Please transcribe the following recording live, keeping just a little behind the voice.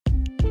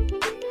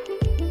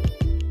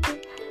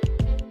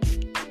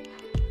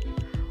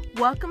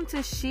Welcome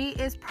to She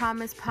Is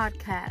Promised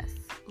podcast.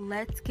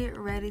 Let's get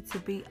ready to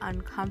be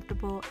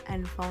uncomfortable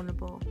and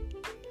vulnerable.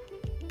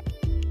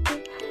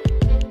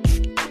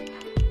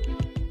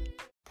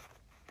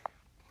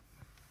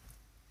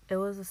 It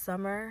was a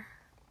summer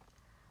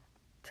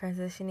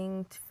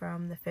transitioning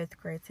from the 5th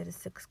grade to the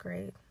 6th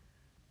grade.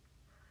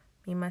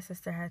 Me and my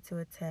sister had to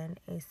attend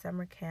a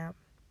summer camp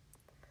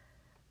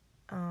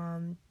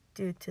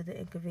due to the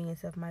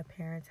inconvenience of my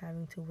parents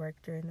having to work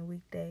during the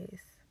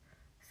weekdays.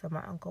 So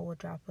my uncle would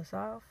drop us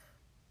off,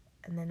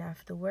 and then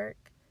after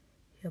work,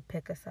 he'll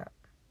pick us up.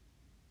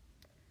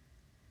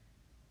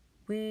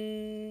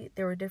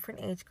 There were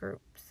different age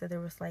groups, so there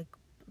was like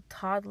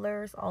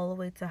toddlers all the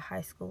way to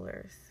high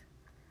schoolers.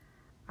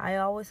 I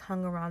always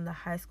hung around the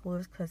high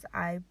schoolers because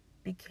I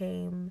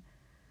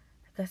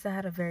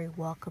had a very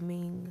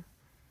welcoming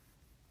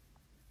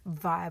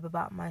vibe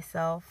about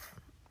myself.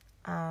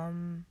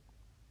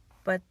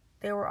 But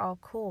they were all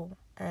cool,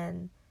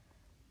 and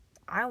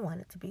I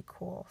wanted to be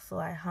cool, so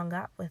I hung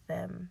out with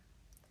them.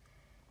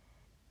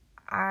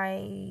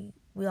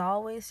 We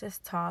always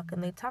just talk,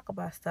 and they talk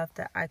about stuff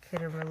that I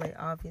couldn't relate,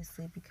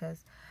 obviously,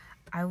 because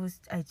I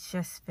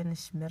just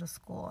finished middle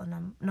school,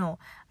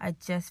 I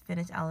just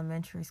finished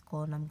elementary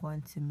school, and I'm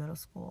going to middle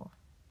school.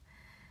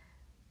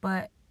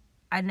 But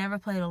I never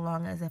played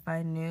along as if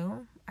I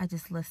knew. I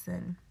just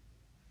listened.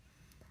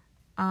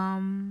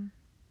 There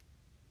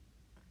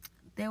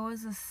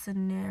was a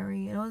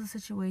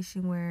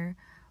situation where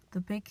the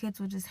big kids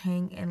would just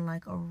hang in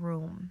like a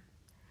room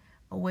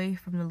away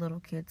from the little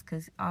kids,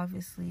 because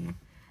obviously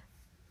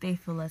they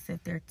feel as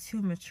if they're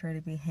too mature to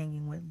be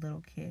hanging with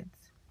little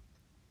kids.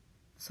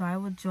 So I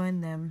would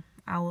join them.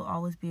 I would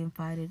always be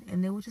invited,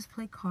 and they would just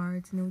play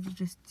cards, and they would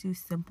just do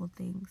simple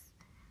things.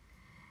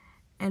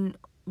 And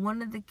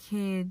one of the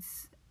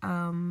kids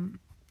who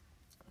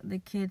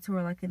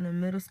were like in the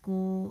middle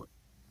school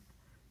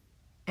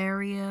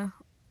area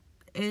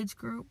age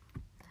group,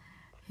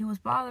 he was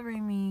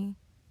bothering me,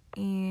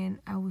 and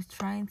I was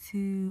trying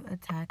to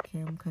attack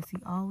him because he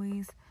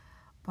always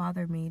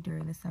bothered me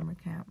during the summer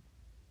camp.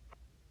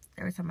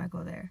 Every time I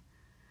go there.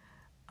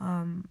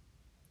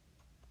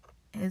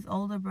 His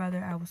older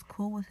brother, I was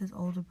cool with his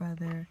older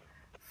brother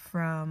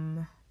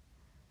from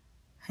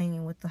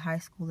hanging with the high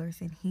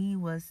schoolers, and he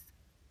was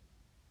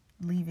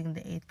leaving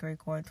the 8th grade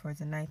going towards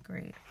the 9th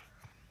grade.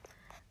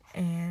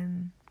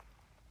 And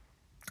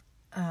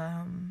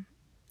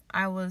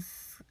I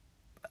was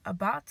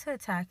about to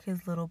attack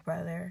his little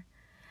brother,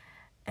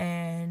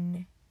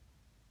 and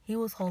he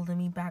was holding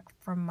me back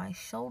from my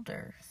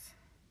shoulders.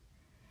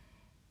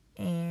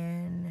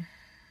 And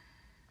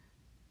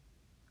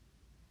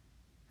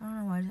I don't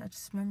know why, I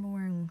just remember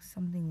wearing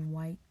something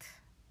white.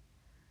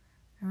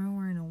 I remember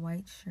wearing a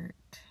white shirt.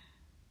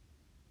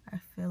 I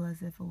feel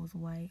as if it was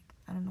white.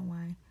 I don't know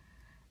why.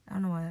 I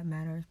don't know why that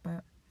matters,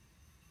 but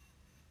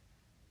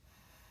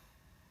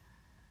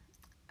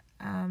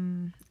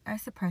I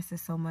suppress it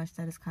so much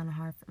that it's kind of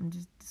hard.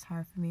 It's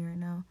hard for me right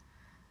now.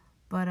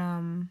 But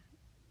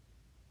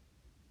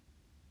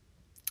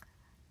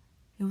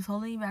he was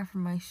holding me back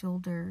from my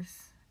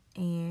shoulders,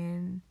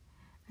 and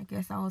I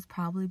guess I was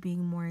probably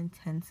being more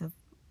intense, of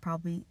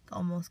probably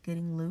almost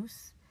getting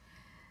loose,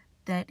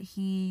 that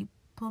he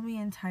pulled me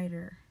in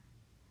tighter.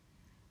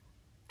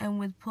 And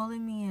with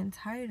pulling me in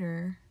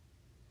tighter,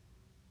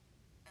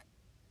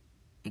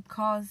 it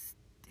caused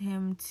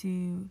him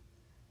to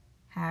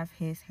have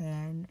his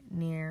hand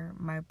near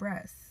my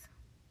breast.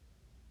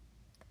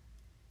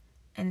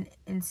 And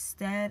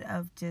instead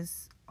of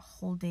just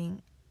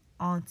holding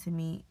on to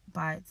me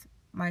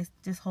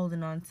just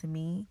holding on to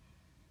me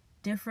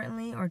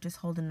differently, or just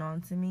holding on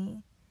to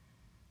me,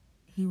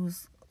 he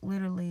was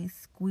literally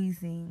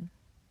squeezing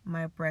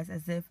my breast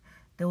as if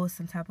there was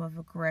some type of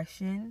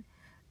aggression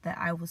that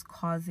I was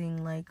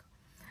causing, like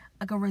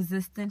a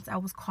resistance I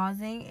was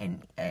causing,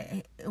 and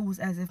it was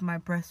as if my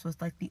breast was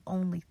like the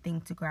only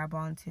thing to grab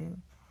onto.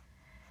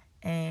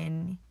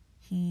 And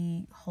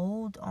he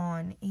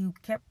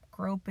kept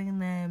groping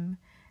them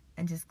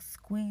and just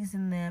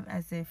squeezing them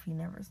as if he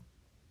never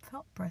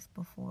felt breast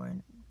before,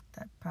 and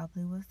that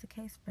probably was the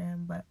case for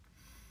him. But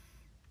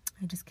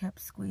he just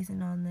kept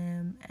squeezing on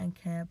them and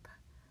kept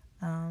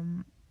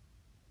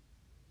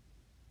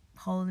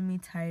holding me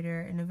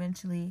tighter, and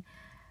eventually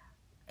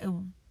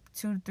 2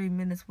 to 3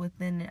 minutes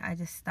within it, I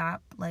just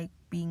stopped like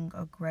being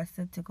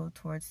aggressive to go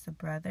towards the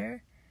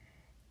brother,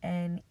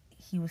 and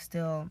he was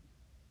still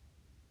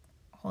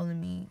holding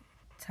me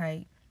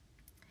tight.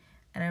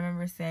 And I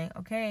remember saying,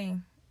 okay,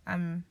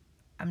 I'm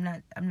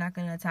not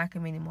gonna attack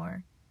him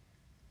anymore.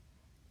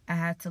 I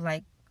had to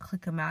like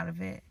click him out of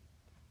it.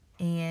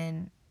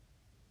 And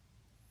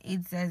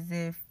it's as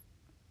if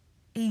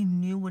he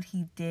knew what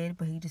he did,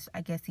 but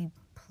I guess he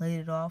played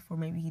it off, or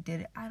maybe he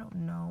did it, I don't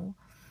know.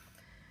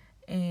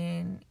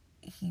 And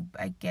he,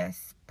 I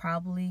guess,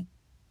 probably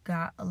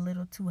got a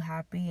little too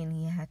happy, and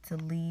he had to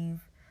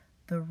leave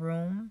the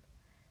room.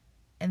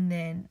 And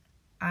then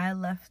I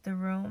left the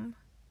room.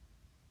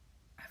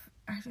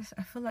 I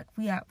feel like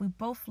we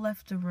both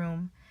left the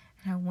room,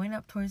 and I went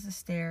up towards the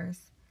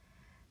stairs,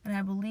 And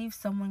I believe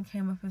someone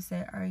came up and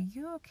said, "Are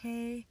you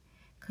okay?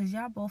 Because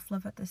y'all both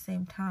left at the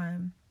same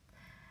time."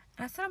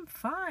 And I said, "I'm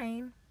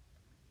fine.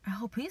 I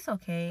hope he's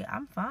okay.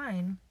 I'm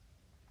fine."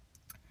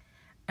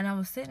 And I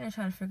was sitting there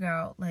trying to figure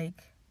out,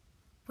 like,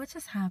 what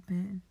just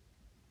happened?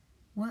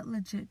 What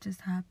legit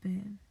just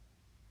happened?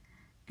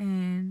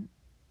 And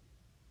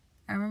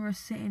I remember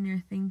sitting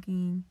there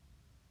thinking,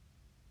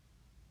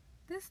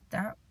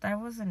 that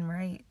wasn't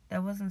right.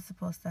 That wasn't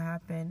supposed to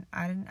happen.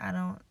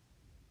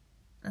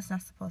 That's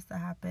not supposed to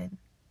happen.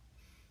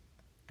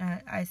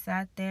 I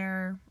sat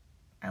there.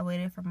 I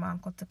waited for my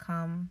uncle to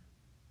come.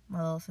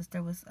 My little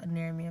sister was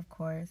near me, of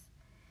course.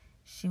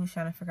 She was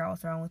trying to figure out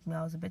what's wrong with me.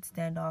 I was a bit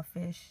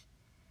standoffish.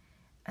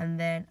 And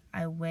then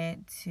I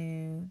went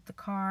to the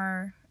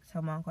car,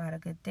 told my uncle I had a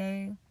good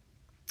day,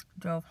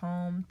 drove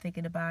home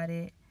thinking about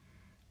it,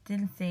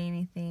 didn't say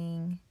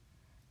anything.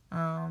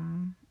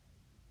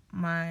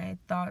 My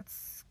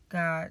thoughts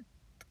got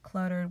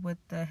cluttered with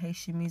the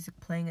Haitian music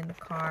playing in the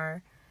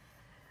car.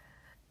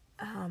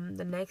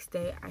 The next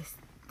day,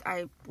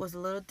 I was a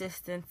little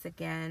distance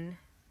again,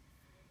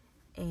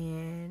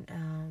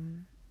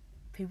 and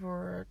people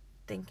were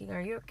thinking,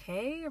 "Are you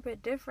okay? You're a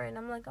bit different."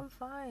 And I'm like, "I'm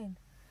fine.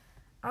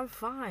 I'm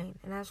fine."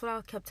 And that's what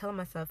I kept telling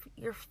myself.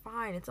 "You're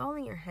fine. It's all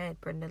in your head,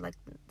 Brenda. Like,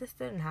 this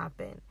didn't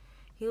happen.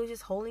 He was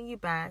just holding you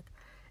back,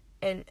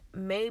 and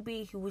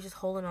maybe he was just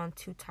holding on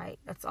too tight.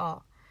 That's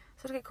all."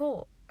 So, okay,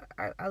 cool.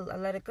 I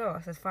let it go.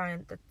 I said,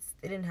 "Fine. It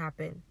didn't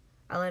happen.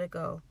 I let it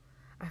go.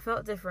 I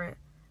felt different,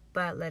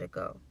 but I let it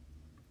go."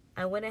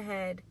 I went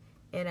ahead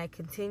and I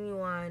continue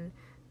on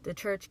the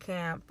church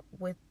camp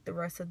with the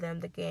rest of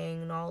them, the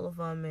gang, and all of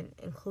them, and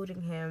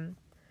including him.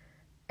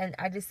 And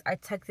I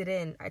tucked it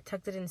in. I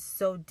tucked it in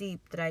so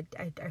deep that I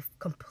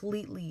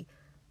completely,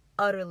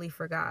 utterly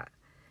forgot.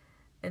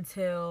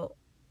 Until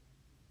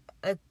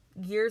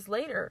years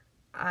later,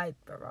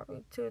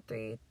 probably 2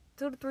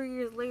 to 3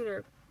 years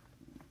later,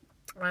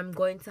 I'm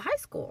going to high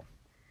school.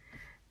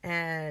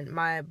 And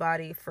my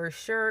body for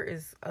sure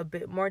is a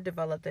bit more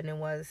developed than it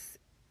was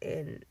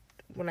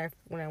when I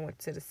went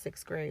to the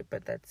 6th grade,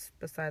 but that's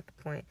beside the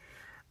point.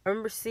 I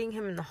remember seeing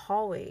him in the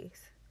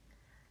hallways,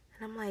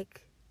 and I'm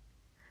like,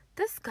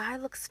 this guy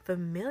looks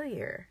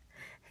familiar.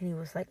 And he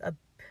was like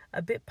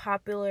a bit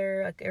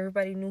popular. Like,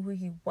 everybody knew who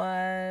he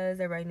was.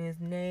 Everybody knew his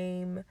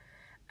name.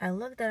 I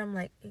looked at him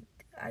like,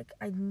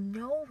 I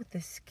know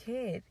this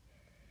kid.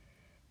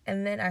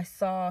 And then I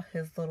saw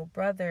his little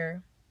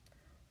brother,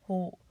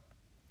 who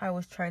I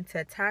was trying to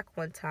attack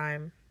one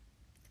time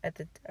at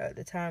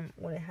the time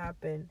when it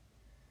happened.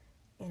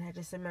 And I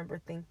just remember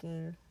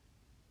thinking,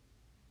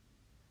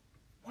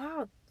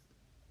 wow,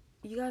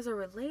 you guys are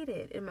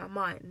related. In my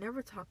mind,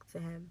 never talked to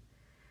him.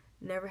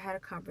 Never had a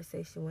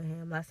conversation with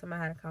him. Last time I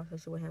had a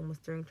conversation with him was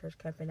during church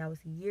camp, and that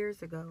was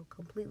years ago,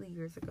 completely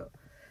years ago.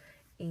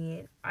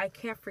 And I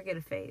can't forget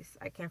a face.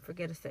 I can't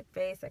forget a set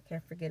face. I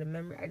can't forget a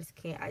memory. I just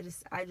can't. I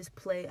just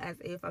play as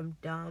if I'm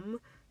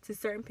dumb to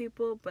certain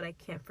people, but I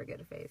can't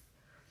forget a face.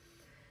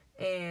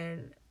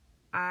 And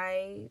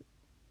I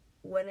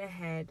went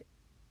ahead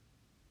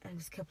and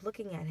just kept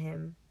looking at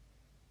him.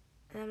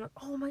 And I'm like,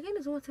 oh my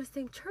goodness, we went to the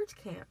same church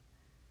camp.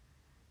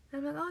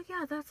 And I'm like, oh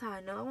yeah, that's how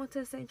I know. I went to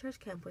the same church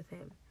camp with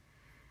him.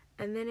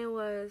 And then it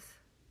was,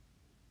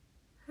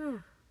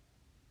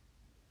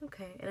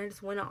 okay. And I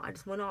just went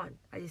on.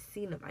 I just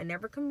seen him. I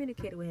never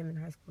communicated with him in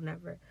high school,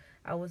 never.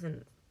 I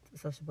wasn't a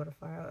social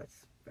butterfly.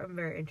 I'm a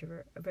very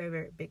introvert, a very,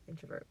 very big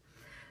introvert.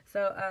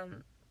 So,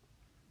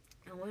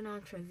 I went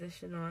on,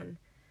 transition on.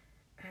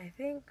 I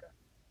think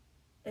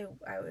it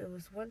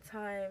was one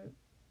time,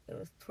 it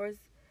was towards,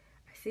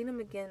 I seen him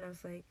again. I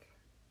was like,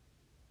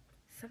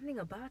 something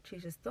about you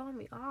just throwing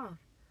me off.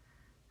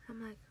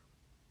 I'm like,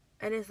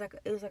 and it's like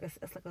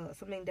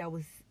something that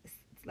was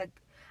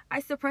like, I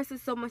suppressed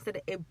it so much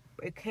that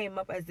it came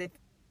up as if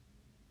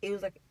it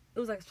was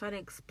like trying to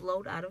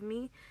explode out of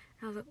me.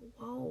 And I was like,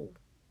 whoa,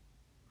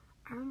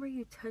 I remember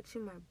you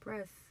touching my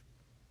breast,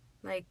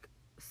 like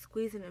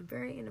squeezing them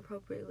very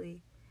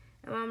inappropriately.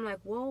 And I'm like,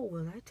 whoa,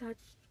 was I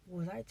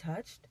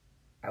touched?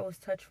 I was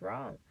touched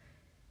wrong.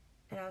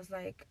 And I was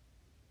like,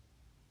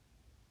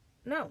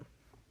 no,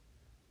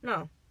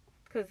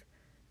 because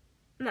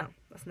no,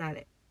 that's not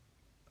it.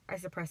 I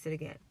suppressed it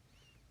again.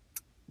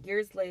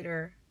 Years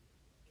later,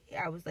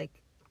 I was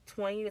like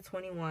 20 to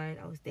 21.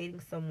 I was dating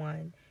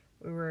someone.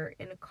 We were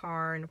in a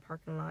car in a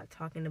parking lot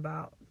talking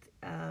about,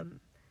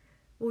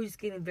 we were just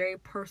getting very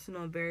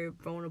personal, very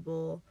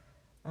vulnerable.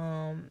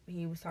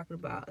 He was talking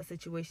about a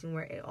situation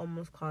where it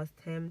almost caused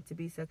him to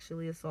be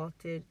sexually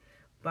assaulted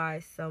by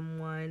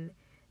someone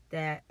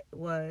that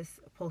was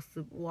supposed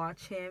to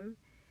watch him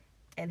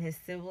and his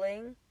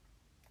sibling.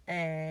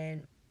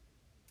 And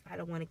I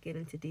don't want to get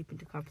into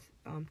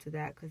to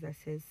that because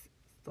that's his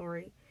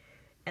story.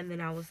 And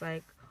then I was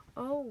like,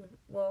 oh,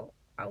 well,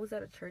 I was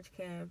at a church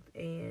camp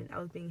and I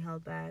was being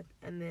held back.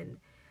 And then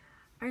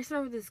I just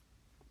remember this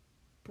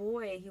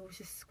boy, he was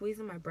just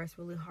squeezing my breast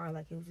really hard.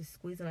 Like, he was just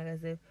squeezing, like,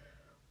 as if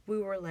we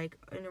were, like,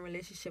 in a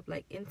relationship,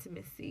 like,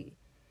 intimacy.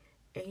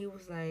 And he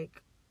was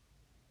like,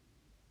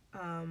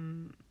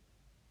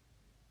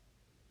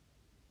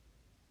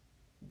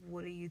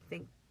 what do you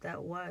think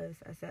that was?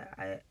 I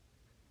said,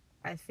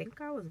 I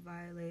think I was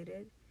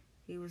violated.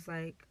 He was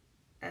like,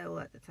 well,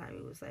 at the time,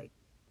 he was like,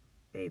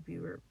 babe,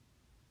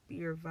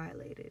 you're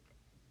violated.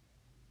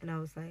 And I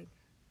was like,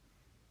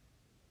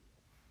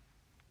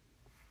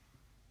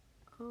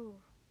 oh,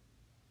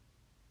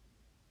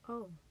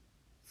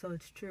 so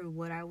it's true.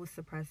 What I was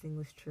suppressing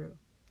was true.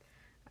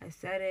 I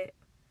said it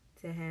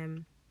to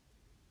him.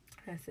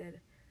 I said,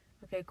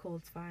 okay, cool,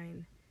 it's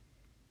fine.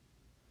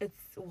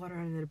 It's water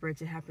under the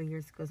bridge. It happened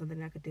years ago.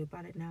 Something I could do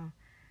about it now.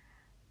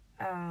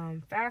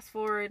 Fast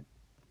forward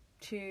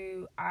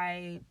to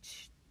I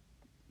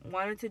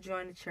wanted to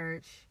join a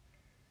church,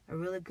 a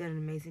really good and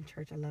amazing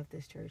church. I love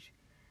this church,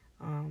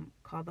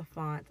 called the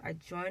Font. I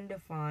joined the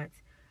Font.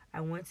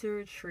 I went to a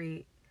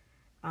retreat.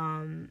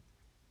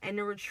 In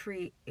the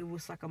retreat, it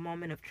was like a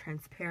moment of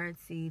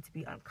transparency, to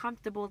be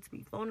uncomfortable, to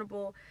be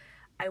vulnerable.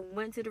 I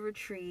went to the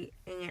retreat,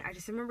 and I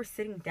just remember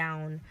sitting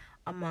down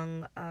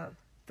among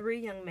 3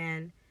 young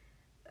men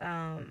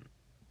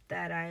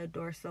that I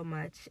adore so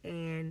much,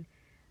 and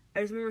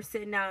I just remember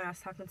sitting down, and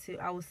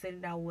I was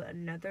sitting down with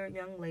another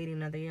young lady,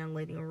 and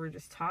we were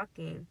just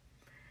talking,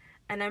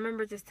 and I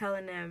remember just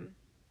telling them,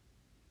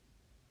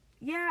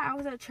 yeah, I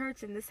was at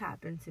church, and this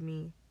happened to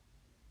me,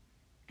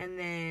 and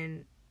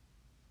then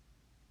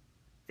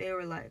they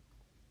were like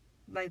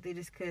they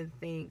just couldn't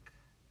think.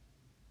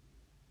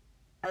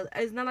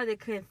 It's not like they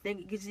couldn't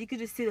think, because you could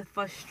just see the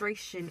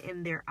frustration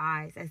in their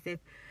eyes, as if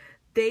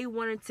they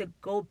wanted to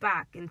go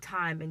back in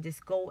time and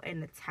just go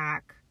and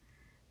attack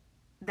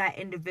that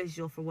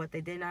individual for what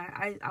they did.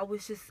 And I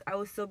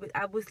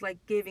was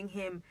like giving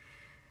him,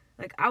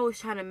 like, I was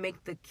trying to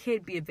make the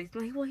kid be a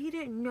victim. Like, well, he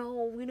didn't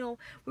know,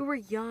 we were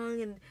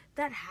young and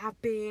that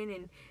happened,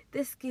 and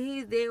this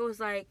kid there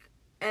was like,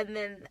 and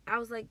then I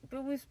was like,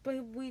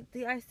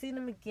 I seen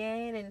him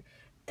again, and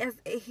as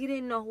he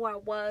didn't know who I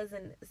was,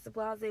 and it's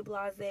blase.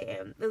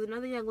 And there was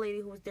another young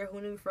lady who was there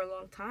who knew me for a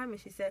long time, and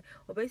she said,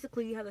 well,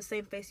 basically you have the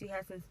same face you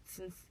had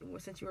since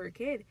you were a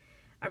kid.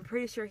 I'm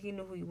pretty sure he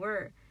knew who you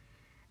were.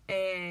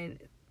 And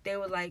they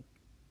were like,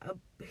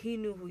 he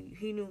knew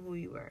who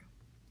you were.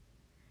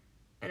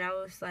 And I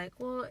was like,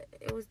 well,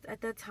 it was at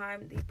that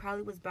time he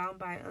probably was bound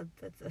by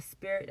a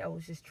spirit that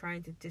was just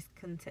trying to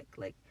disconnect.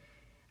 Like,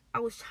 I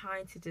was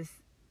trying to just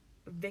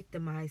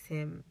victimize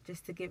him,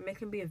 just to make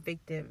him be a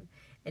victim,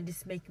 and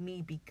just make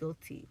me be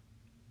guilty.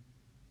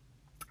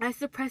 I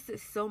suppressed it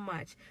so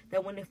much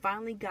that when it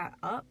finally got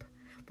up,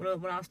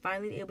 when I was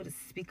finally able to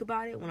speak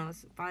about it, when I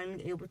was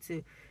finally able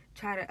to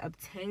try to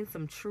obtain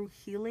some true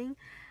healing,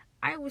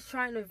 I was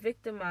trying to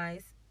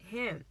victimize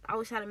him. I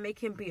was trying to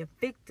make him be a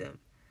victim.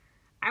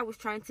 I was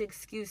trying to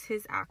excuse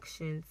his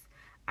actions.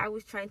 I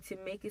was trying to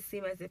make it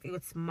seem as if it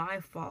was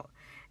my fault.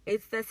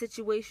 It's that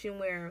situation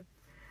where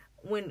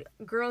when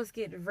girls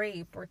get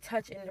raped or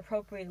touched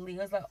inappropriately,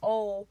 it's like,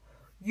 oh,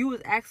 you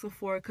was asking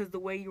for it because the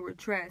way you were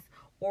dressed,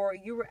 or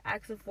you were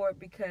asking for it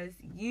because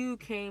you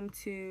came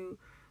to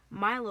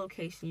my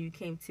location, you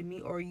came to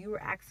me, or you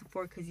were asking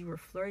for it because you were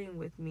flirting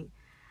with me.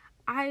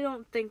 I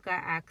don't think I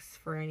asked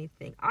for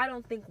anything. I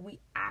don't think we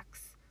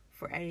ask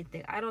for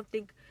anything. I don't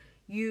think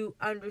you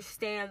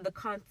understand the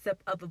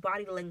concept of a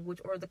body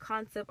language, or the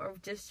concept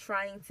of just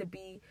trying to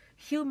be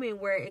human,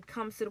 where it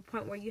comes to the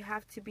point where you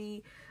have to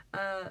be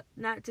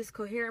not just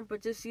coherent,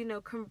 but just,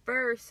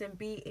 converse and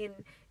be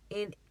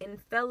in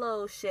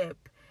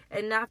fellowship,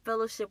 and not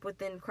fellowship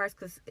within Christ,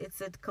 because it's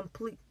a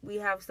complete, we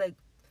have, like,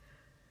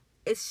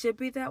 it should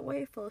be that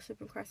way, fellowship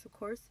in Christ, of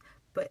course,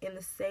 but in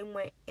the same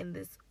way,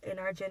 in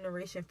our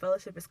generation,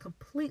 fellowship is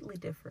completely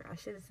different. I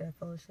should have said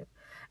fellowship.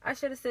 I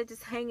should have said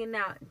just hanging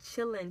out and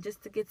chilling,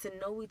 just to get to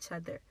know each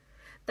other.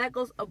 That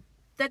goes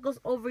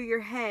over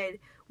your head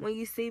when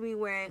you see me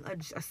wearing a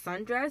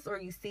sundress, or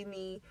you see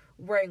me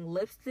wearing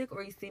lipstick,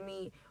 or you see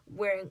me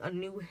wearing a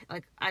new,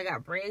 like, I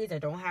got braids, I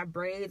don't have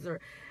braids, or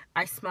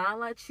I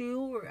smile at you,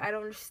 or I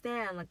don't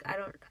understand. Like,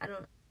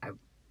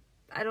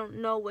 I don't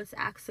know what's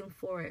asking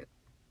for it.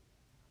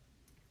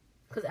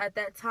 Because at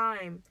that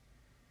time,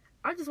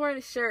 I was just wearing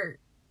a shirt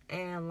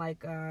and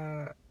like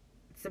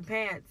some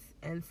pants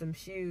and some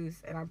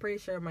shoes, and I'm pretty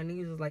sure my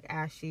knees was like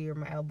ashy, or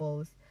my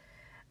elbows.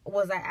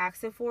 Was I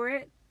asking for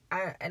it?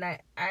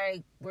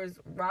 I was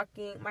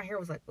rocking, my hair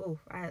was like,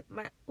 I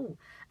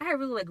had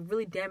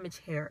really damaged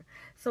hair.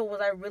 So was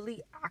I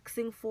really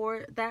asking for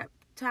it that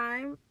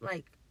time?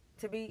 Like,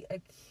 to be a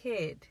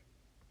kid,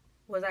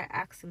 was I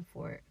asking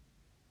for it?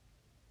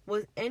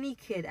 Was any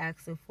kid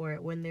asking for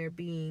it when they're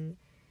being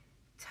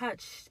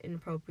touched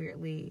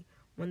inappropriately,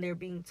 when they're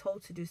being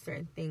told to do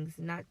certain things,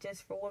 not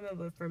just for women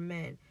but for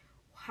men?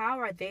 How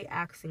are they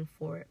asking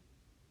for it?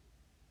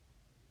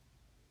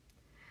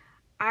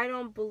 I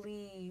don't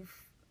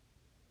believe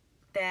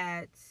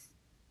that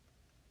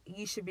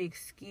you should be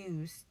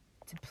excused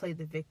to play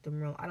the victim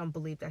role. I don't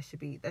believe that should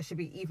be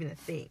even a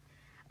thing.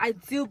 I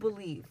do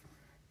believe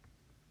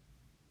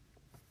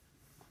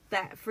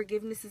that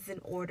forgiveness is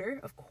in order,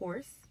 of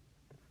course,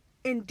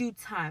 in due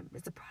time.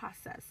 It's a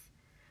process.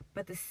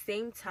 But at the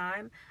same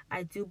time,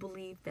 I do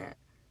believe that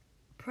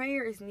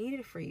prayer is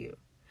needed for you.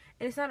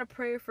 And it's not a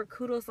prayer for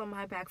kudos on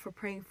my back for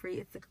praying for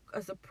you.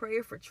 It's a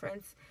prayer for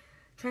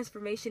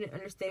transformation and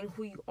understanding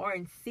who you are,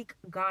 and seek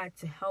God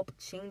to help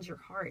change your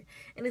heart.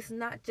 And it's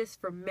not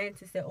just for men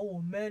to say,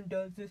 oh, man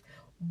does this.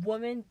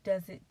 Woman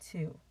does it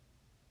too.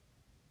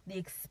 The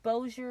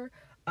exposure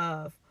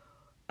of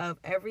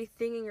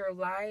everything in your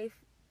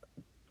life,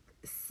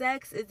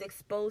 sex is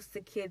exposed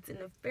to kids in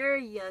a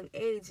very young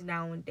age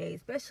nowadays,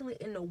 especially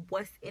in the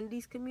West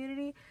Indies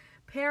community.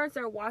 Parents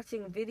are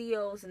watching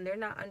videos and they're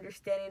not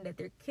understanding that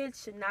their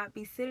kids should not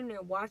be sitting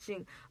there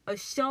watching a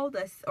show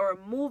or a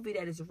movie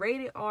that is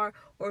rated R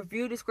or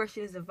viewer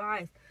discretion is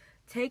advised.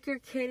 Take your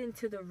kid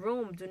into the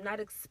room. Do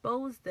not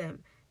expose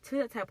them to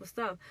that type of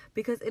stuff,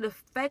 because it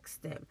affects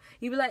them.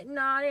 You be like,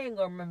 nah, they ain't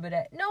gonna remember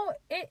that. No,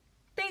 it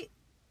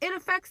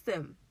affects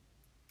them.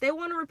 They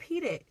want to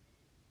repeat it.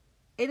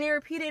 And they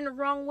repeat it in the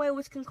wrong way,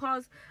 which can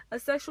cause a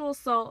sexual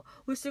assault,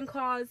 which can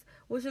cause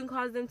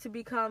them to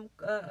become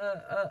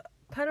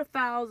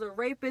pedophiles or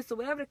rapists or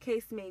whatever the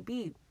case may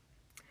be.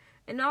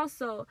 And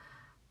also,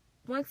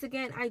 once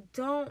again, I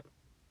don't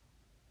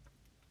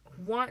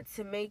want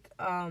to make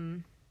I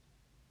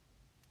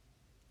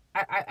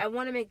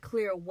want to make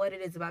clear what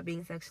it is about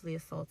being sexually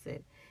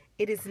assaulted.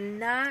 It is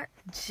not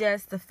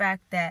just the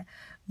fact that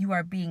you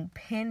are being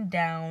pinned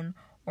down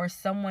or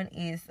someone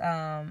is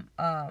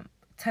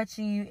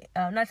touching you,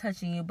 not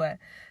touching you, but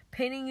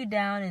pinning you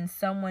down, and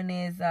someone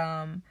is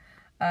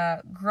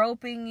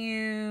groping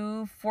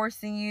you,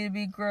 forcing you to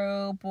be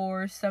groped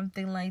or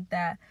something like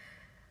that.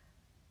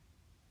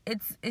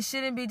 It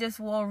shouldn't be just,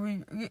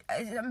 I'm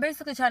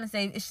basically trying to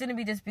say it shouldn't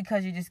be just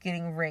because you're just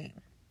getting raped.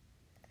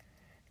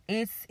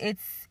 It's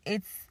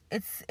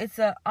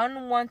a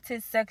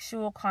unwanted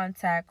sexual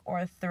contact or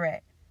a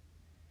threat.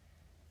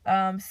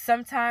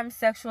 Sometimes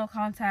sexual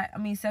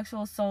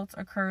assault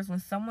occurs when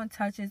someone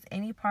touches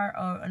any part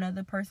of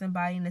another person's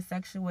body in a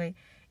sexual way,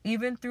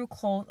 even through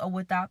clothes or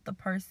without the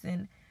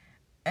person,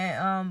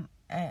 even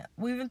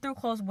through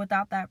clothes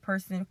without that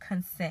person's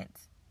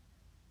consent.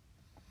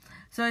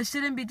 So it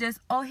shouldn't be just,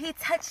 oh, he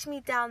touched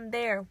me down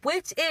there,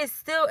 which is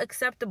still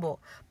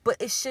acceptable,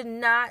 but it should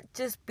not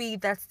just be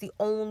that's the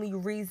only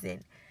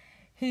reason.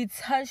 He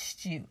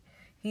touched you.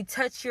 He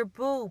touched your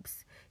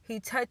boobs.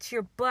 He touched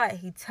your butt.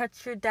 He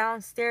touched your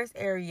downstairs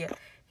area.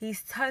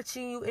 He's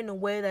touching you in a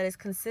way that is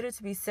considered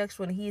to be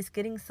sexual, and he is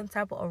getting some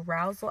type of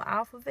arousal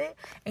off of it.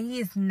 And he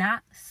is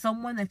not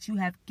someone that you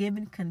have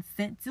given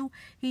consent to.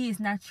 He is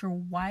not your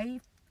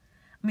wife.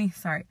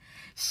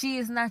 She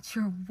is not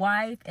your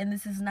wife, and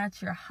this is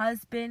not your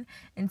husband.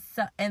 And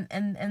so, and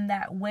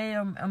that way,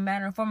 or a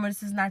manner or form,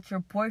 this is not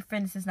your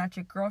boyfriend. This is not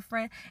your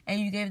girlfriend, and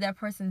you gave that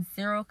person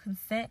zero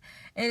consent.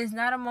 It is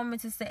not a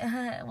moment to say,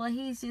 well,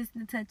 he's just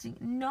touching.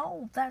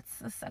 No,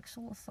 that's a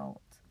sexual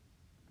assault.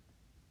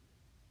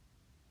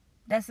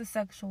 That's a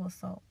sexual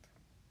assault.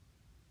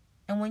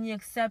 And when you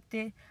accept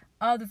it,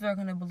 others are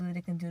going to believe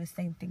they can do the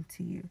same thing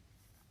to you.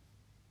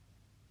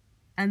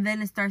 And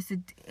then it starts to,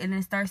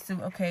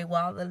 okay,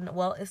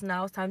 it's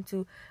time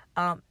to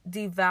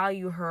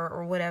devalue her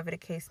or whatever the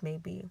case may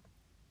be.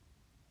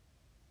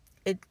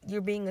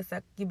 You've been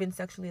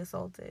sexually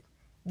assaulted.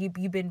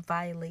 You've been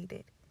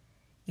violated.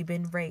 You've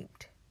been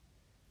raped.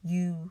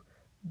 You've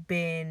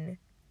been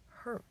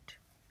hurt.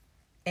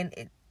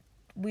 And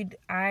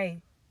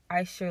I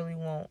surely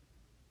won't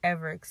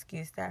ever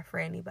excuse that for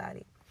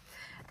anybody.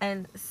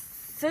 And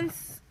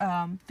since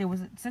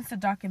the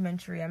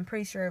documentary, I'm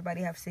pretty sure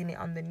everybody have seen it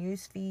on the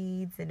news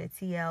feeds and the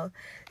TL.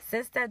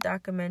 Since that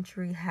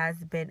documentary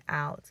has been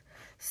out,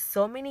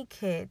 so many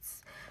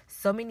kids,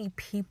 so many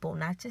people,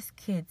 not just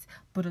kids,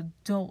 but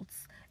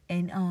adults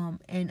and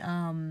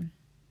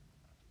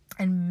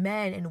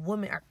men and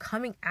women are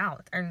coming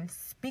out and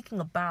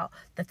speaking about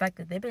the fact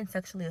that they've been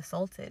sexually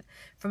assaulted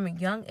from a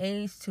young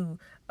age to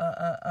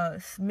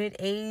mid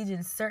age,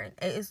 and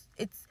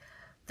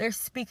they're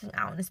speaking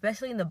out, and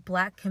especially in the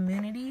Black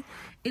community,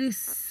 it's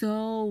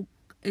so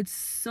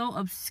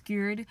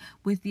obscured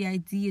with the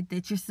idea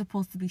that you're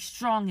supposed to be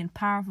strong and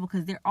powerful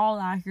because they're all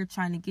out here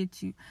trying to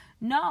get you.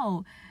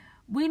 No,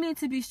 we need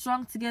to be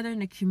strong together in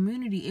the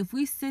community. If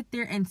we sit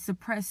there and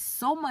suppress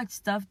so much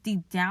stuff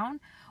deep down,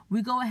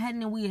 we go ahead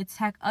and we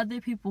attack other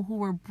people who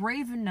were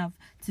brave enough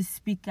to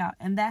speak out.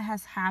 And that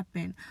has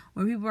happened,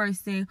 where people are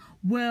saying,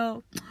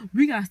 well,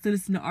 we got to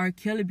listen to R.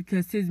 Kelly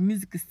because his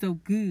music is so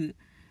good.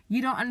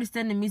 You don't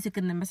understand the music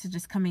and the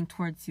messages coming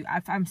towards you.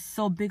 I'm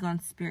so big on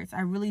spirits. I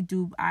really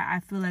do.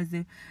 I feel as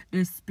if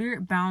there's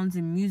spirit bounds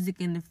in music,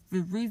 and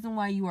the reason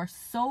why you are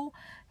so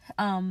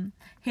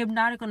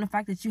hypnotic on the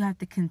fact that you have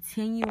to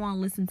continue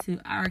on listening to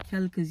R.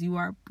 Kelly because you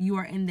are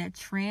in that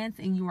trance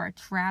and you are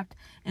trapped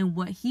in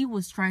what he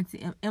was trying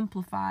to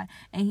amplify,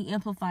 and he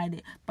amplified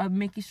it by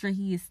making sure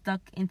he is stuck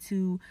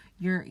into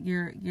your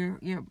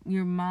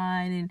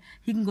mind, and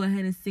he can go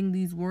ahead and sing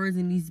these words,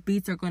 and these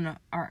beats are gonna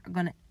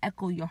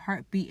echo your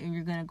heartbeat, and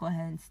you're gonna go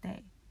ahead and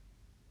stay.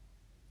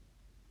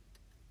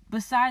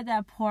 Beside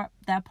that part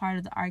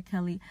of the R.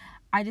 Kelly,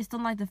 I just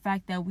don't like the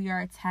fact that we are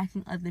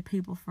attacking other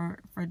people for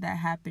that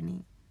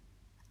happening.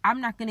 I'm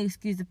not going to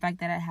excuse the fact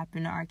that it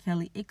happened to R.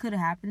 Kelly. It could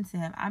have happened to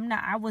him.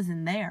 I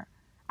wasn't there.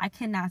 I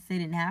cannot say it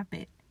didn't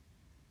happen.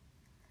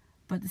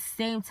 But at the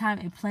same time,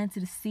 it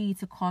planted a seed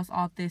to cause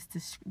all this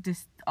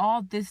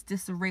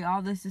disarray,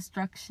 all this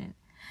destruction.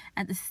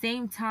 At the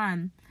same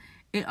time,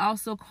 it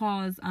also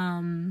caused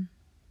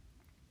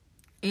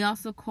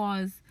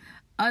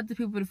other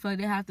people to feel like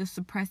they have to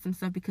suppress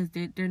themselves because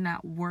they're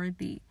not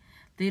worthy.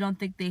 They don't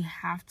think they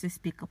have to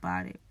speak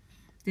about it.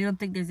 They don't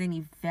think there's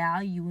any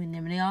value in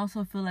them. And they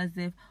also feel as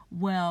if,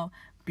 well,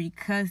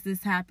 because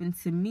this happened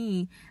to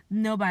me,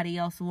 nobody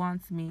else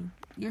wants me.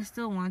 You're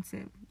still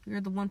wanted. You're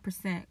the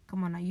 1%.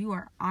 Come on now. You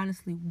are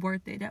honestly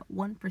worth it. That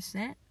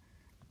 1%.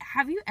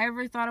 Have you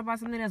ever thought about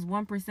something that's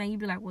 1%? You'd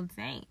be like, well,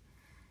 dang.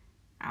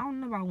 I don't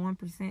know about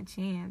 1%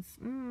 chance.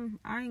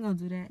 I ain't gonna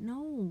do that.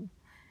 No.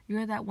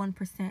 You're that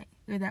 1%.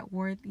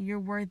 You're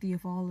worthy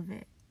of all of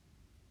it.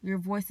 Your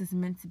voice is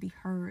meant to be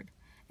heard.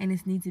 And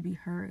it needs to be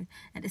heard.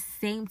 At the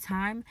same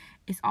time,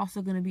 it's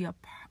also going to be a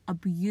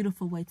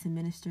beautiful way to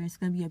minister. It's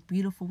going to be a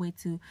beautiful way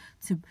to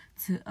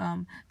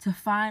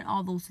find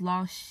all those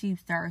lost sheep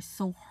that are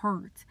so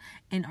hurt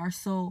and are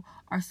so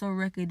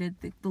wrecked,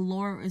 that the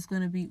Lord is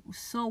going to be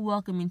so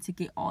welcoming to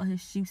get all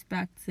his sheep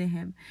back to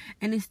him.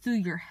 And it's through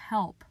your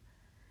help.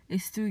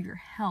 It's through your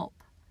help.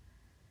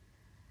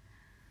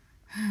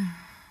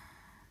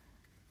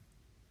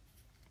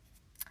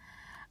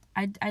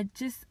 I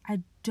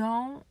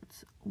don't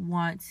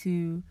want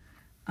to,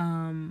 I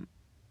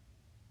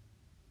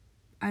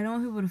don't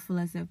want people to feel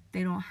as if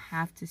they don't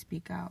have to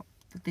speak out,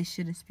 that they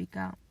shouldn't speak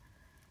out.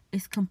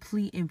 It's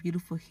complete and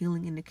beautiful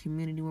healing in the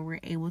community when we're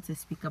able to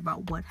speak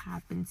about what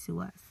happened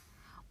to us.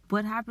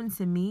 What happened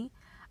to me,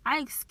 I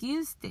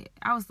excused it.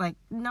 I was like,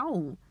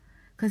 no,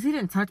 because he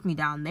didn't touch me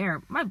down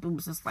there. My boob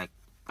was just like,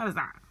 what is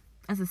that?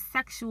 That's a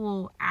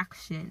sexual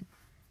action.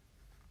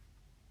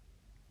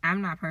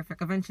 I'm not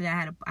perfect. Eventually,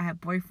 I had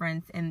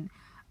boyfriends, and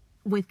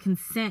with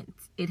consent,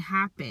 it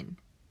happened.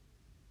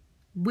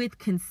 With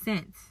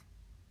consent.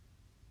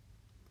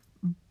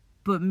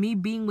 But me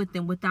being with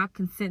them without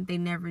consent, they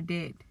never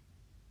did.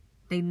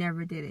 They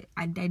never did it.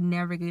 I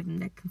never gave them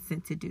that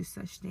consent to do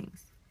such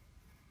things.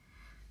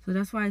 So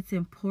that's why it's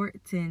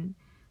important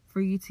for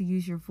you to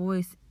use your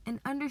voice and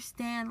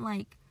understand,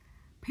 like,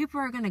 people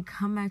are going to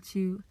come at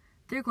you.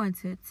 They're going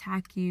to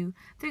attack you.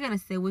 They're going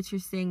to say what you're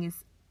saying is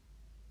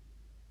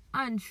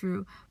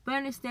untrue. But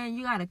understand,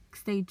 you gotta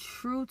stay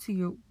true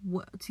to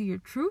your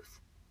truth.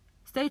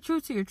 Stay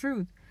true to your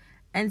truth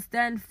and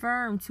stand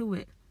firm to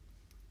it.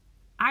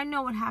 I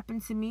know what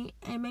happened to me,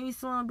 and maybe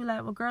someone will be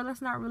like, well, girl,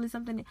 that's not really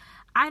something.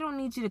 I don't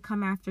need you to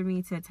come after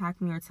me to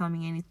attack me or tell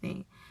me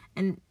anything.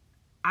 And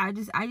I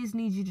just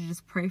need you to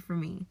just pray for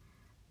me,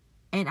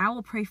 and I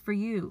will pray for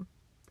you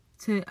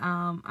to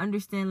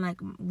understand,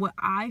 like, what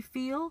I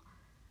feel.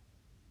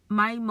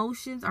 My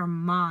emotions are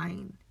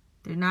mine.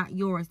 They're not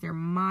yours. They're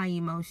my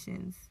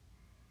emotions.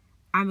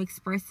 I'm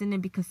expressing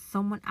it because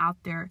someone out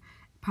there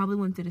probably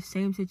went through the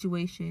same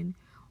situation,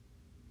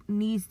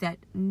 needs that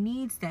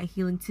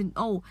healing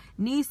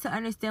needs to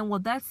understand, well,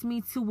 that's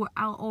me too,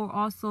 or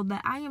also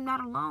that I am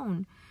not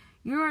alone.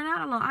 You're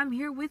not alone. I'm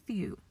here with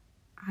you.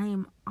 I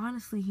am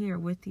honestly here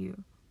with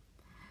you.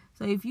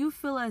 So if you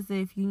feel as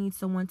if you need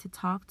someone to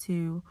talk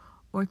to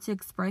or to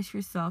express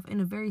yourself in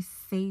a very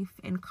safe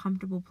and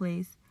comfortable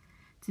place,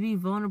 to be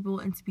vulnerable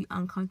and to be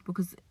uncomfortable,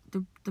 because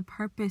the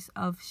purpose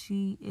of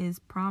She Is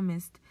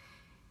Promised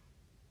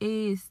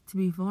is to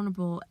be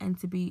vulnerable and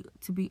to be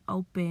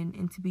open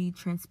and to be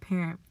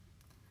transparent.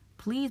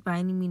 Please, by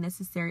any means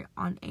necessary,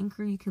 on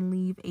Anchor you can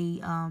leave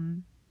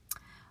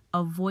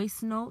a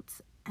voice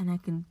note, and I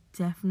can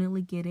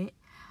definitely get it.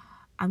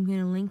 I'm going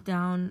to link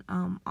down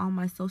all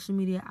my social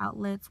media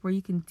outlets where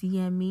you can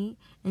DM me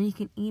and you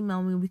can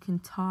email me. We can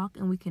talk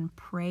and we can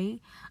pray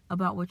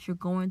about what you're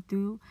going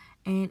through.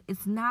 And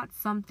it's not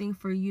something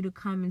for you to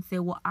come and say,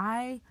 well,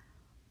 I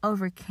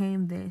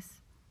overcame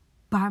this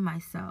by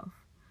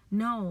myself.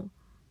 No,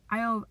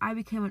 I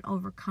became an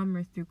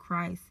overcomer through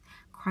Christ.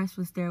 Christ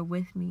was there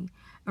with me.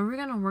 And we're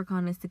going to work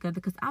on this together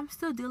because I'm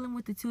still dealing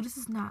with it too.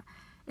 It's not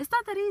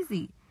that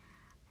easy.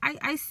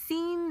 I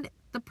seen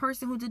the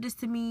person who did this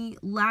to me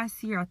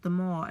last year at the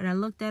mall, and I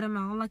looked at him,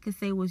 and all I could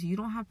say was, you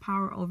don't have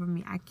power over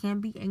me. I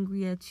can't be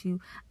angry at you.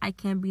 I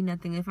can't be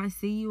nothing. If I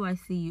see you, I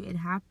see you. It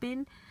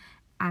happened.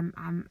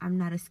 I'm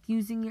not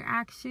excusing your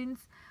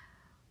actions,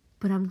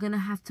 but I'm gonna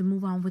have to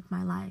move on with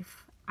my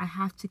life. I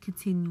have to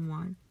continue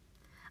on.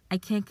 I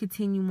can't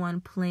continue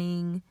on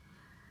playing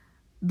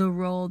the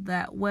role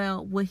that,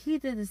 well, what he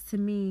did this to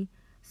me,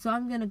 so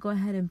I'm going to go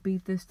ahead and be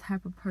this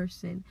type of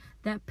person.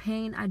 That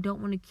pain, I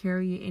don't want to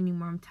carry it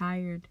anymore. I'm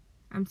tired.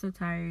 I'm so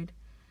tired.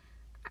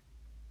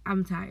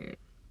 I'm tired.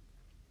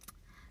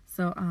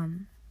 So,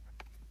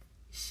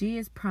 She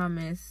Is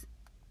Promised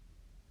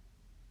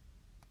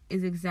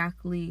is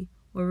exactly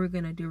what we're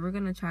going to do. We're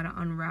going to try to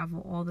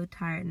unravel all the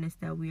tiredness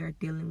that we are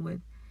dealing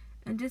with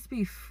and just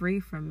be free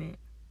from it.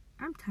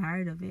 I'm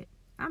tired of it.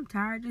 I'm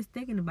tired just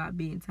thinking about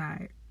being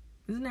tired.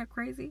 Isn't that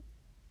crazy?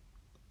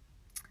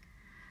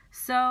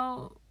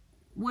 So,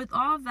 with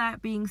all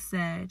that being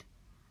said,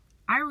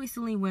 I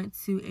recently went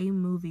to a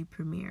movie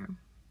premiere.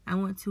 I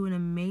went to an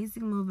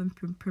amazing movie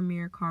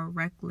premiere called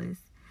Reckless.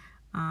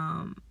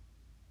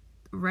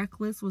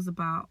 Reckless was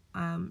about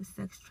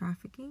sex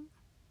trafficking.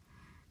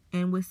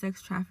 And with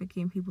sex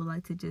trafficking, people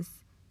like to just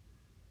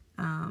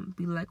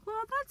be like,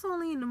 well, that's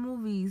only in the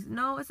movies.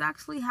 No, it's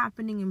actually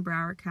happening in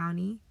Broward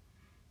County.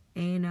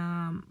 And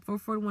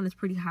 441 is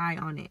pretty high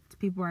on it.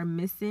 People are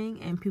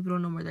missing and people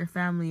don't know where their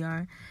family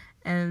are.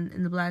 And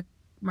in the black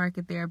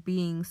market, they're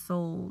being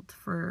sold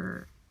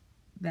for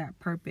that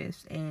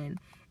purpose. And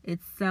it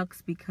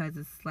sucks because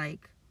it's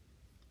like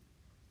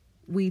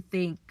we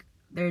think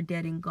they're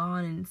dead and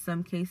gone. In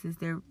some cases,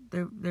 they're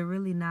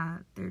really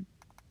not.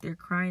 They're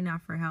crying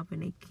out for help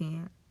and they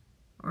can't.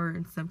 Or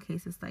in some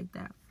cases like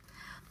that.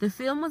 The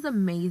film was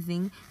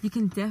amazing. You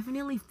can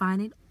definitely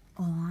find it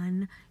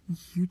on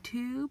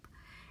YouTube.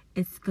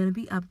 It's going to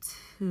be up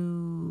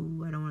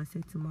to, I don't want to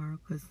say tomorrow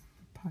because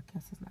the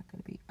podcast is not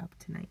going to be up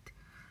tonight.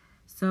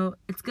 So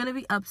it's going to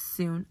be up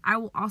soon. I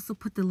will also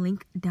put the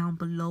link down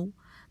below.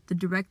 The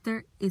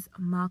director is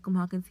Malcolm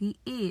Hawkins. He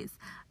is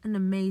an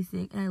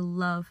amazing, and I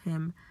love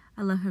him.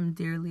 I love him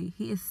dearly.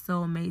 He is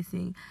so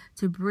amazing.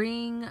 To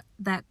bring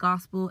that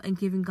gospel and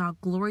giving God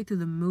glory through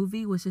the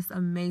movie was just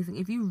amazing.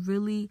 If you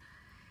really,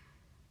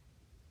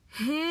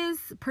 his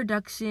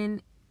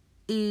production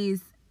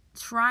is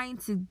trying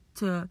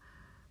to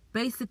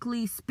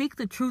basically speak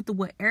the truth of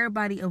what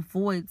everybody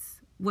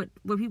avoids, what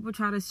people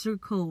try to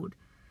sugarcoat.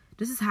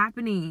 This is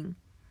happening.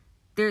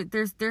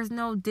 There's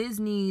no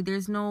Disney,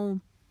 there's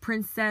no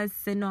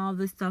princess and all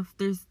this stuff.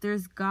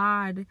 There's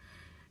God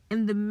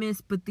in the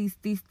midst, but these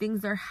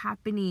things are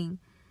happening,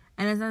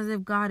 and it's as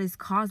if God is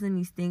causing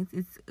these things.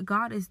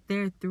 God is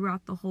there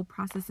throughout the whole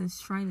process and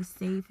is trying to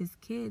save his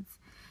kids,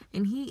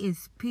 and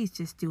he's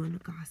just doing the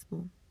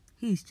gospel.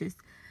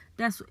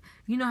 That's what,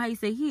 you know how you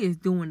say he is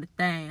doing the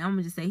thing. I'm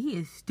gonna just say he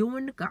is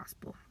doing the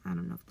gospel. I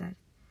don't know if that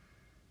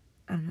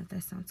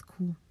sounds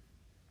cool.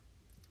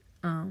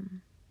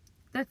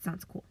 That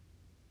sounds cool.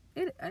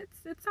 It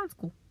sounds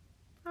cool.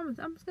 I'm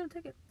just gonna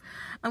take it.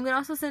 I'm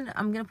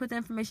gonna put the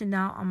information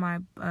down on my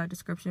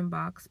description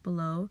box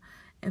below,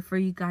 and for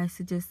you guys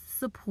to just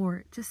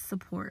support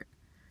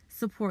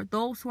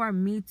those who are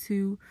Me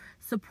Too.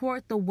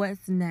 Support the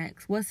what's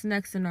next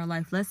in our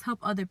life. Let's help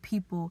other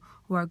people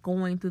who are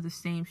going through the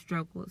same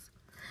struggles.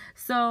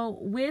 So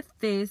with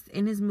this,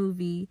 in his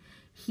movie,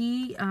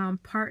 he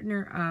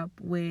partnered up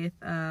with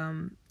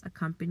a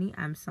company.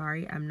 I'm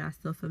sorry, I'm not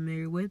so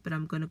familiar with, but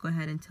I'm gonna go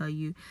ahead and tell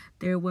you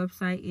their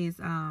website is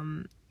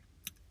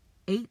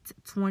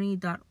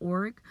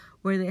 820.org,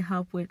 where they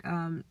help with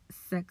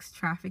sex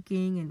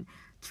trafficking and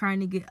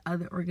trying to get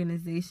other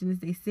organizations.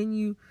 They send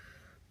you,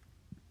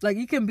 like,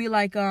 you can be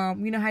like you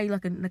know how you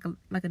like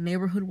a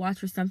neighborhood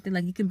watch or something.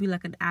 Like, you can be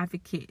like an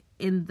advocate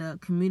in the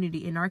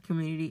community, in our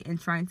community,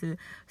 and trying to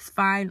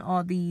find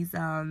all these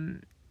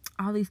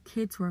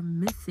kids who are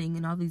missing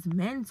and all these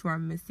men who are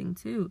missing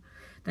too.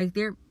 Like,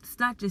 it's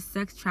not just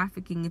sex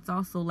trafficking, it's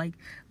also like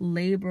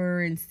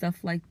labor and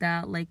stuff like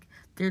that. Like,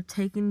 they're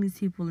taking these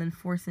people and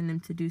forcing them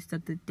to do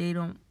stuff that they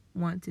don't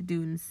want to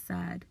do, and it's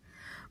sad.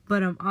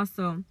 But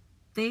also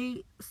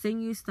they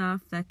send you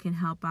stuff that can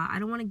help out. I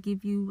don't want to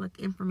give you like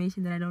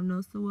information that I don't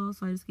know so well,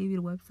 so I just gave you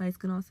the website. It's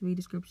gonna also be in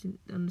the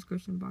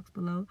description box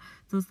below.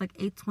 So it's like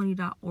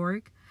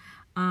 820.org.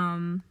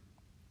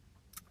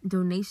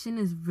 Donation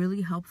is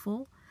really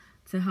helpful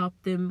to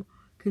help them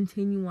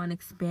continue on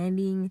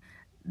expanding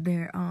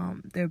their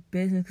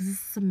business, because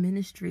this is a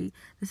ministry.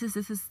 This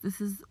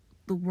is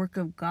the work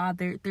of God.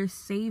 They're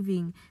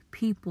saving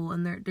people,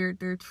 and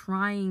they're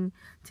trying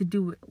to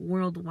do it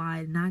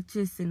worldwide, not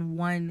just in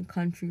one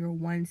country or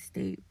one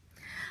state.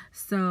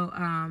 So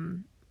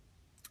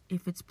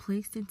if it's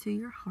placed into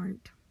your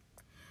heart,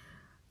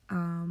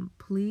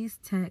 please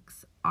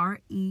text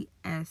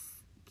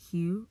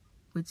RESQ,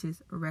 which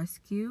is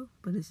rescue,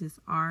 but it's just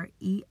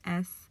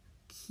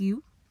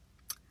RESQ,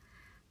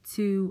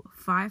 to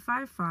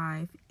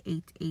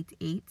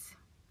 555-888.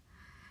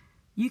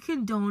 You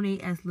can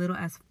donate as little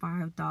as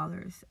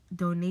 $5.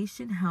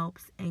 Donation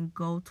helps and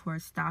go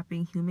towards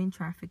stopping human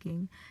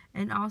trafficking,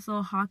 and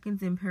also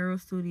Hawkins and Peril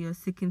Studios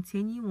to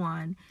continue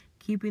on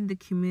keeping the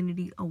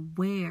community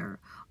aware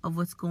of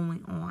what's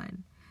going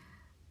on.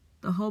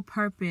 The whole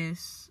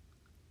purpose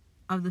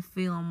of the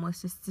film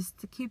was just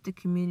to keep the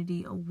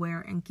community aware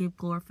and give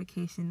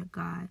glorification to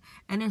God.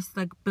 And there's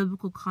like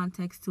biblical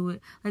context to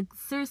it. Like,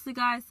 seriously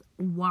guys,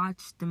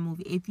 watch the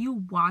movie. If you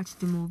watch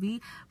the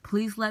movie,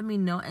 please let me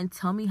know and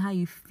tell me how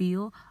you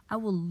feel. I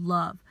would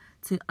love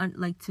to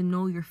to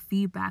know your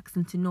feedbacks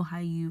and to know how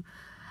you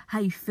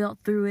felt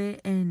through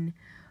it. And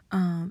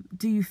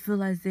do you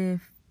feel as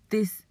if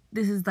this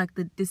is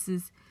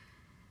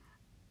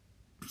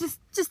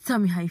just tell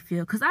me how you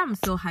feel, because I'm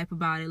so hype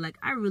about it. Like,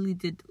 I really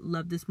did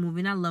love this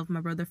movie, and I love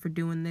my brother for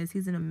doing this.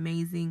 He's an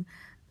amazing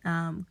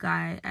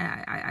guy.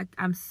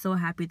 I'm so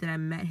happy that I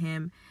met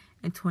him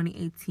in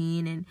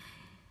 2018, and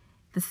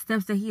the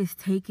steps that he is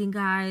taking,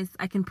 guys,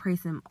 I can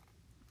praise him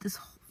this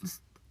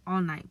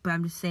all night. But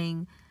I'm just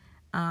saying,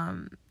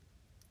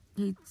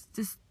 he's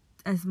just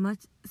as much,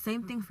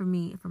 same thing for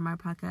me, for my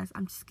podcast.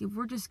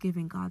 We're just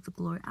giving God the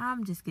glory.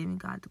 I'm just giving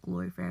God the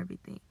glory for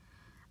everything.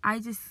 I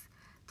just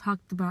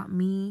talked about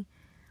me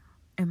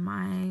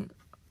and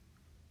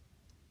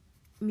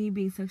me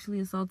being sexually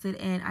assaulted,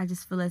 and I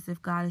just feel as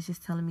if God is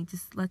just telling me,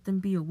 just let them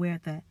be aware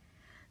that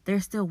they're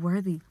still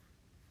worthy.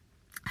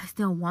 I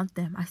still want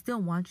them. I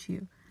still want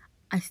you.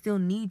 I still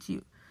need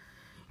you.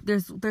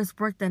 There's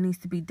work that needs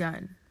to be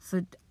done.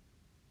 So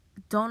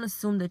don't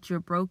assume that you're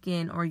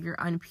broken or you're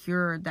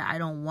unpure, that I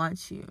don't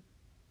want you.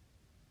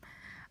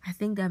 I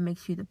think that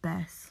makes you the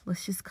best.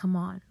 Let's just come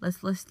on.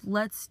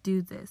 Let's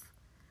do this.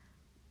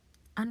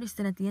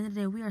 Understand, at the end of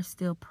the day, we are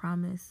still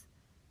promised,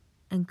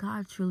 and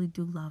God truly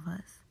do love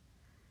us.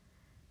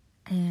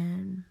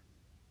 And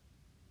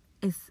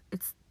it's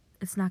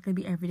not going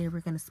to be every day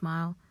we're going to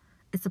smile.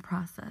 It's a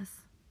process.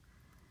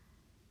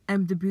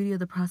 And the beauty of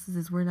the process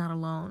is we're not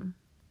alone.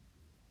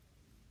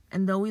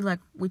 And though we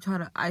try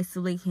to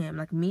isolate him,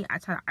 like me, I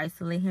try to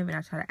isolate him and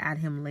I try to add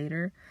him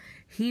later.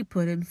 He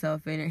put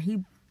himself in it.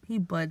 He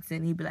buds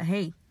in. He'd be like,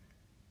 hey,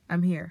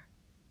 I'm here.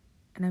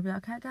 And I'd be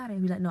like, okay, I got it.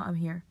 He'd be like, no, I'm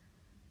here.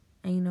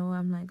 And you know what?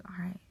 I'm like, all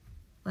right,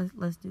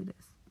 let's do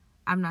this.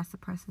 I'm not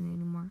suppressing it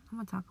anymore. I'm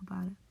going to talk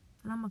about it.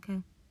 And I'm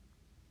okay.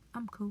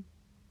 I'm cool.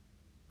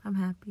 I'm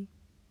happy.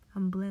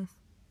 I'm blessed.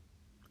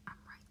 I'm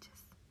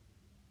righteous.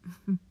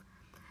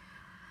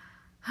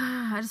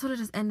 I just want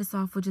to just end this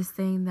off with just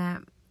saying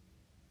that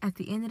at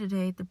the end of the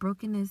day, the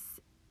brokenness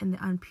and the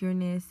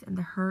unpureness and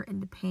the hurt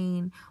and the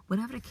pain,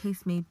 whatever the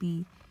case may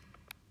be,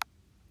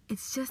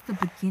 it's just the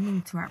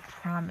beginning to our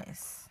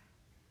promise.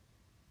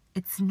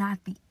 It's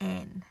not the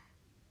end.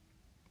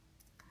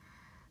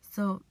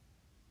 So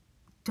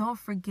don't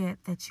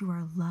forget that you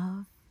are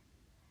loved.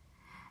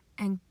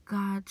 And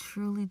God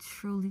truly,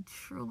 truly,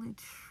 truly,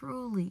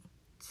 truly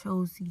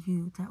chose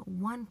you, that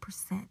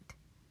 1%.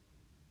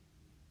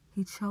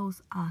 He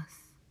chose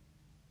us.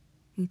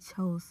 He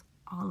chose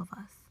all of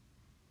us.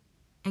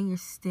 And you're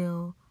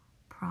still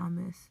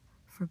promised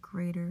for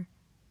greater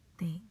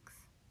things.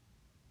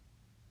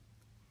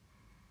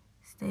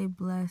 Stay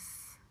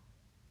blessed.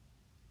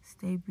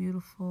 Stay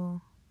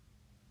beautiful.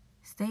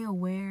 Stay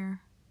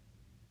aware.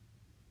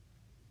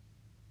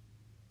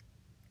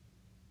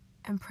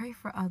 And pray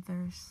for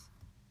others.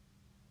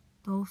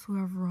 Those who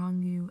have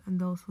wronged you and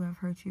those who have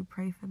hurt you,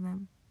 pray for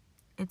them.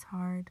 It's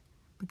hard,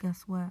 but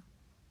guess what?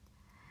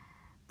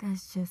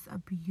 That's just a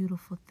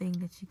beautiful thing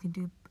that you can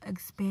do.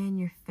 Expand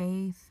your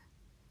faith.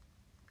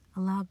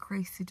 Allow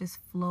grace to just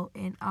flow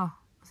in. Oh,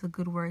 it's a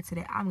good word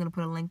today. I'm going to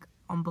put a link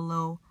on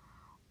below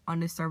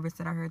on this service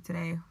that I heard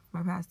today.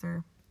 My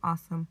pastor.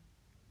 Awesome.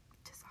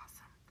 Just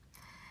awesome.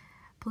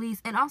 Please.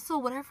 And also,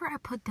 whatever I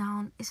put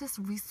down, it's just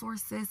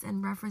resources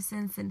and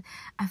references. And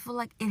I feel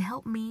like it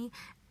helped me.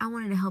 I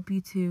wanted to help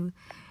you too.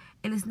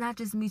 And it's not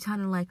just me trying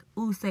to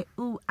say,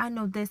 I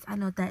know this, I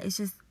know that. It's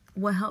just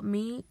what helped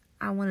me.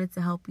 I wanted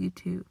to help you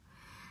too.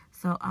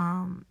 So,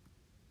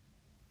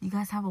 you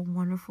guys have a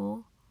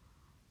wonderful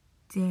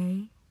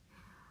day,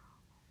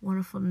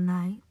 wonderful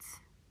night.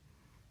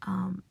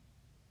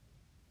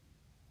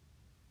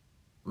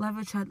 Love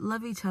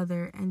each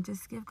other and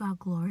just give God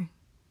glory.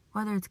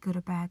 Whether it's good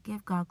or bad,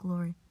 give God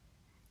glory.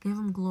 Give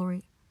him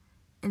glory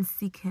and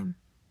seek him.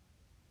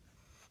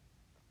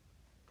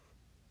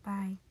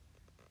 Bye.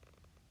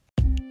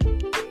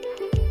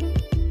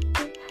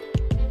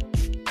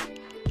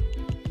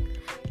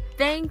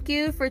 Thank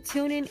you for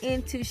tuning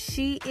in to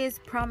She Is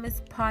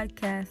Promised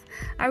podcast.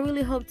 I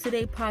really hope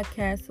today's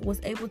podcast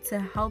was able to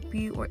help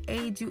you or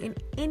aid you in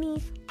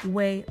any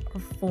way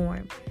or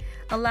form.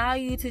 Allow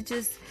you to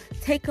just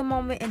take a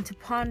moment and to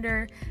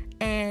ponder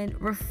and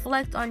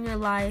reflect on your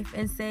life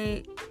and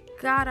say,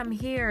 God, I'm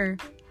here.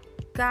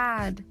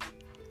 God,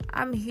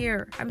 I'm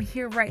here. I'm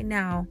here right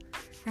now.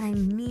 And I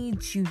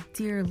need you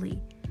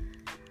dearly.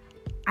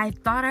 I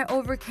thought I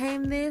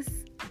overcame this,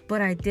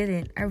 but I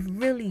didn't. I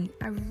really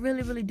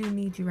do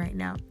need you right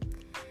now.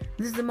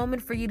 This is the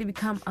moment for you to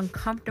become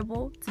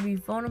uncomfortable, to be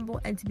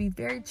vulnerable, and to be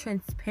very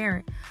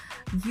transparent.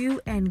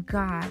 You and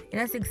God.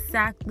 And that's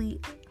exactly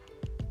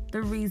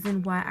the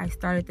reason why I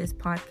started this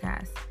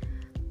podcast.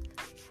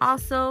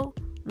 Also,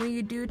 when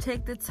you do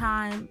take the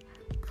time,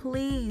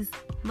 please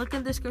look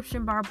in the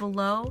description bar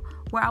below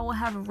where I will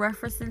have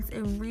references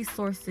and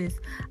resources.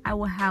 I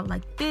will have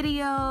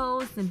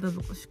videos and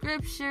biblical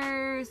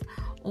scriptures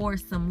or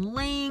some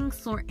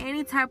links or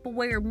any type of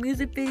way, or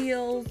music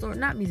videos, or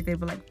not music videos,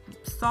 but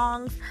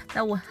songs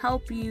that will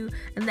help you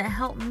and that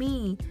help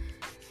me.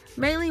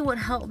 Mainly what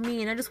helped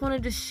me, and I just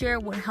wanted to share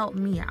what helped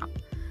me out.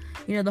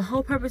 The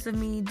whole purpose of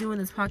me doing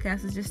this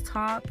podcast is just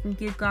talk and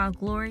give God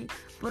glory,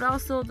 but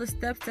also the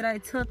steps that I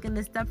took and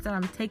the steps that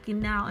I'm taking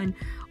now and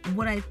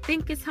what I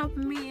think is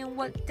helping me and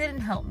what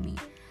didn't help me.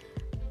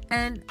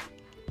 And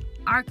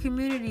our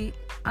community,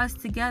 us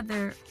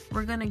together,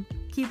 we're going to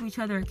keep each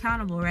other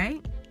accountable,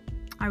 right?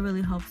 I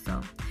really hope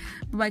so.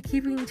 But by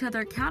keeping each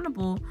other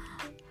accountable,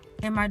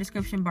 in my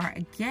description bar,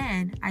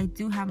 again, I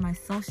do have my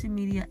social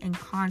media and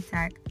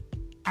contact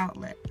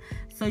outlet.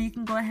 So you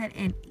can go ahead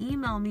and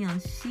email me on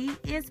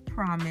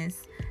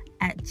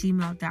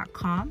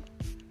sheispromise@gmail.com.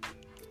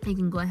 you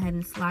can go ahead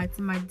and slide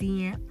to my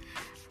DM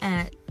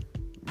at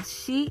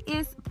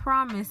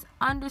sheispromise_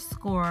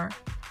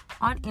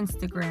 on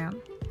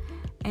Instagram.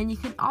 And you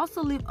can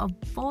also leave a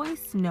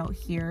voice note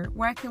here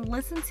where I can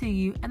listen to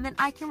you and then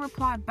I can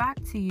reply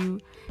back to you,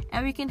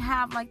 and we can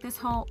have like this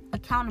whole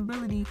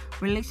accountability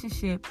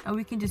relationship, and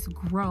we can just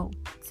grow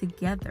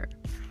together.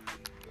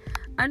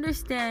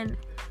 Understand,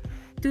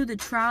 through the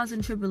trials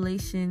and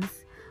tribulations,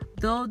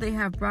 though they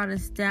have brought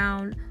us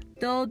down,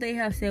 though they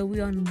have said we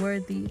are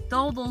unworthy,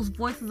 though those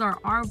voices are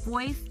our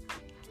voice,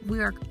 we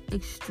are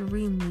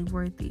extremely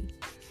worthy.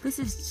 This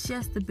is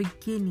just the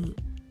beginning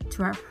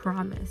to our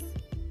promise.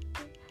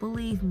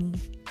 Believe me,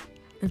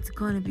 it's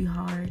going to be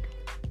hard,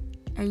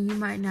 and you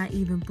might not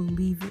even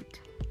believe it.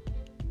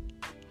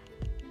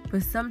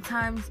 But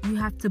sometimes you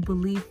have to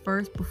believe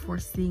first before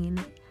seeing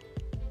it.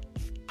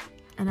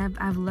 And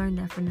I've learned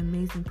that from an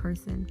amazing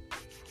person.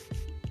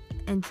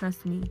 And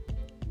trust me,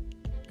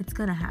 it's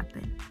going to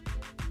happen.